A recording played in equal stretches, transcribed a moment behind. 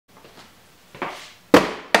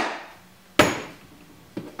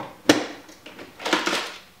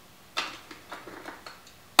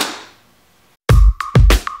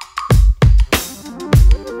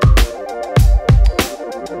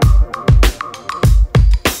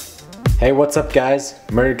Hey, what's up guys?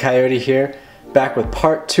 Murdered Coyote here, back with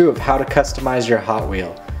part 2 of how to customize your Hot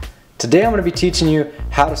Wheel. Today I'm going to be teaching you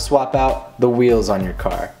how to swap out the wheels on your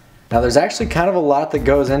car. Now there's actually kind of a lot that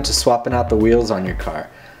goes into swapping out the wheels on your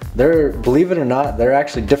car. Believe it or not, there are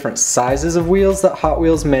actually different sizes of wheels that Hot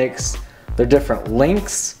Wheels makes. They're different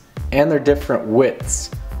lengths and they're different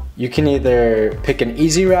widths. You can either pick an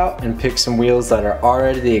easy route and pick some wheels that are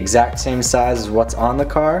already the exact same size as what's on the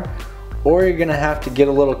car, or you're gonna have to get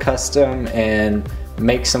a little custom and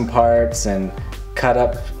make some parts and cut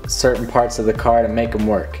up certain parts of the car to make them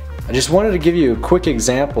work. I just wanted to give you a quick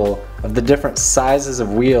example of the different sizes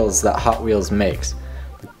of wheels that Hot Wheels makes.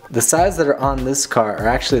 The size that are on this car are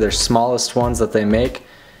actually their smallest ones that they make,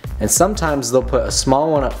 and sometimes they'll put a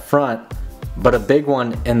small one up front but a big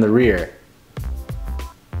one in the rear.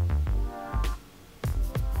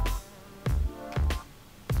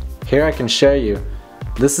 Here I can show you.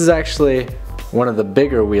 This is actually one of the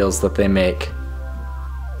bigger wheels that they make,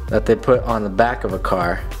 that they put on the back of a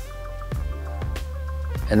car.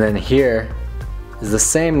 And then here is the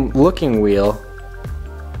same looking wheel,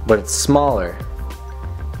 but it's smaller.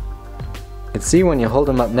 You can see when you hold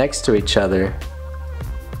them up next to each other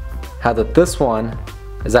how that this one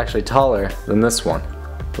is actually taller than this one,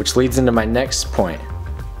 which leads into my next point,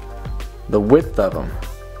 the width of them.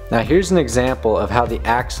 Now here's an example of how the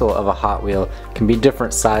axle of a Hot Wheel can be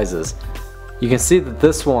different sizes. You can see that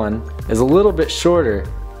this one is a little bit shorter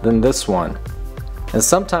than this one. And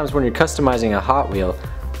sometimes when you're customizing a Hot Wheel,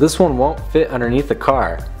 this one won't fit underneath the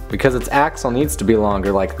car because its axle needs to be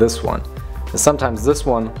longer like this one. And sometimes this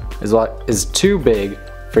one is too big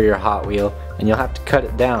for your Hot Wheel and you'll have to cut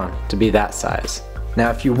it down to be that size. Now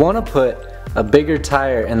if you want to put a bigger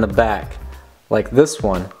tire in the back like this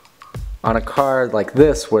one, on a car like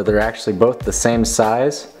this where they're actually both the same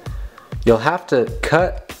size, you'll have to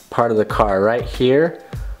cut part of the car right here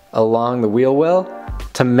along the wheel well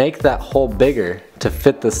to make that hole bigger to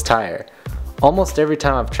fit this tire. Almost every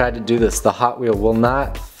time I've tried to do this, the Hot Wheel will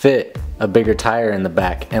not fit a bigger tire in the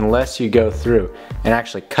back unless you go through and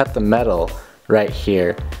actually cut the metal right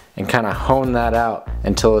here and kind of hone that out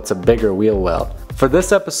until it's a bigger wheel well. For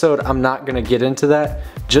this episode, I'm not going to get into that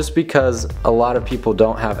just because a lot of people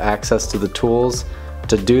don't have access to the tools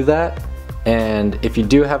to do that. And if you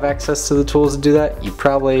do have access to the tools to do that, you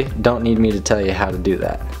probably don't need me to tell you how to do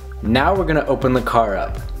that. Now we're going to open the car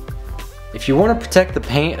up. If you want to protect the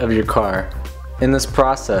paint of your car in this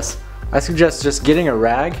process, I suggest just getting a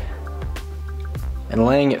rag and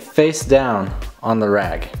laying it face down on the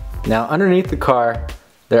rag. Now underneath the car,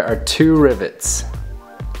 there are 2 rivets.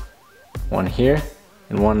 One here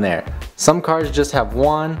and one there. Some cars just have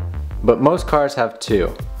one, but most cars have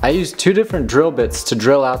 2. I use 2 different drill bits to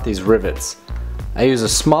drill out these rivets. I use a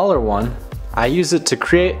smaller one. I use it to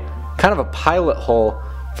create kind of a pilot hole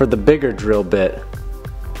for the bigger drill bit.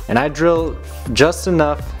 And I drill just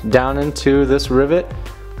enough down into this rivet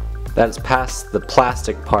that it's past the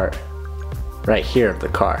plastic part right here of the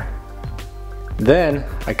car. Then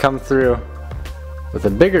I come through with a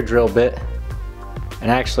bigger drill bit and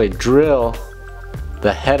actually drill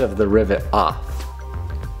the head of the rivet off.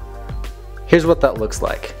 Here's what that looks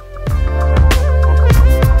like.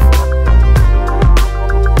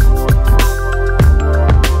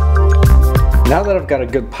 Now that I've got a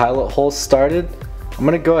good pilot hole started, I'm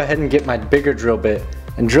going to go ahead and get my bigger drill bit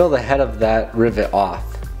and drill the head of that rivet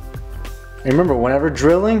off. And remember, whenever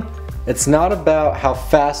drilling, it's not about how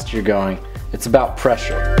fast you're going, it's about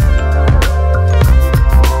pressure.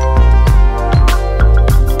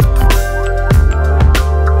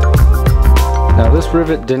 Now this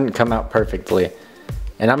rivet didn't come out perfectly,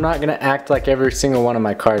 and I'm not going to act like every single one of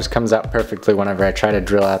my cars comes out perfectly whenever I try to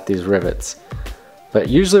drill out these rivets. But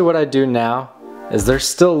usually what I do now is there's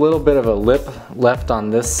still a little bit of a lip left on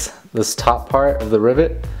this top part of the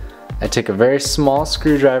rivet. I take a very small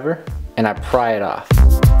screwdriver and I pry it off.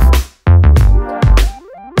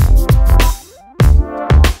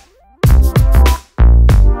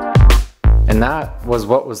 And that was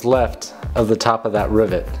what was left of the top of that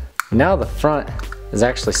rivet. Now the front is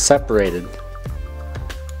actually separated.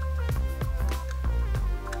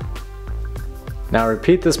 Now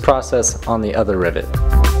repeat this process on the other rivet.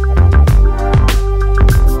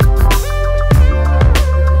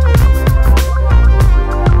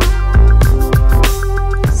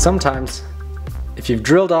 Sometimes, if you've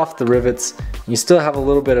drilled off the rivets and you still have a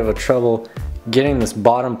little bit of a trouble getting this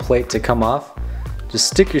bottom plate to come off, just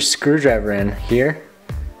stick your screwdriver in here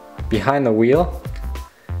behind the wheel,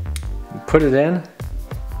 put it in,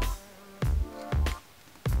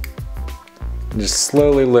 and just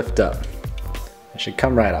slowly lift up. It should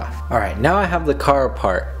come right off. Alright, now I have the car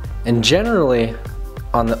apart, and generally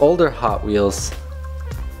on the older Hot Wheels,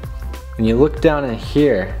 when you look down in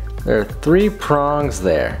here, there are 3 prongs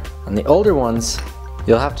there. On the older ones,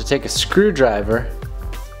 you'll have to take a screwdriver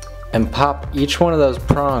and pop each one of those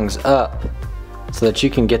prongs up so that you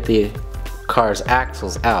can get the car's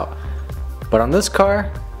axles out. But on this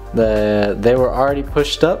car, they were already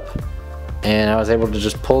pushed up and I was able to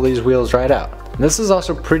just pull these wheels right out. And this is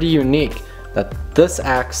also pretty unique that this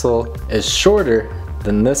axle is shorter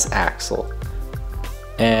than this axle.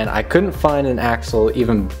 And I couldn't find an axle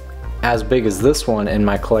even as big as this one in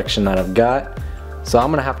my collection that I've got. So I'm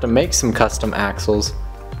gonna have to make some custom axles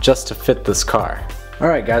just to fit this car.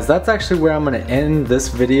 Alright guys, that's actually where I'm gonna end this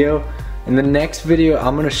video. In the next video,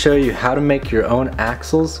 I'm gonna show you how to make your own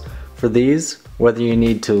axles for these, whether you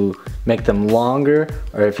need to make them longer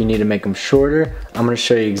or if you need to make them shorter. I'm gonna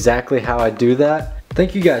show you exactly how I do that.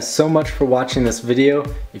 Thank you guys so much for watching this video.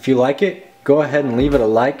 If you like it, go ahead and leave it a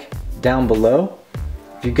like down below.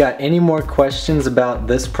 If you've got any more questions about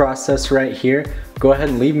this process right here, go ahead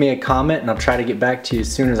and leave me a comment and I'll try to get back to you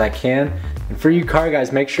as soon as I can. And for you car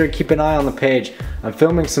guys, make sure to keep an eye on the page. I'm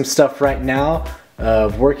filming some stuff right now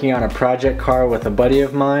of working on a project car with a buddy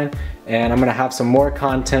of mine, and I'm gonna have some more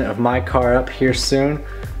content of my car up here soon,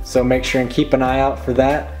 so make sure and keep an eye out for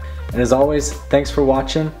that. And as always, thanks for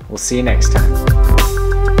watching. We'll see you next time.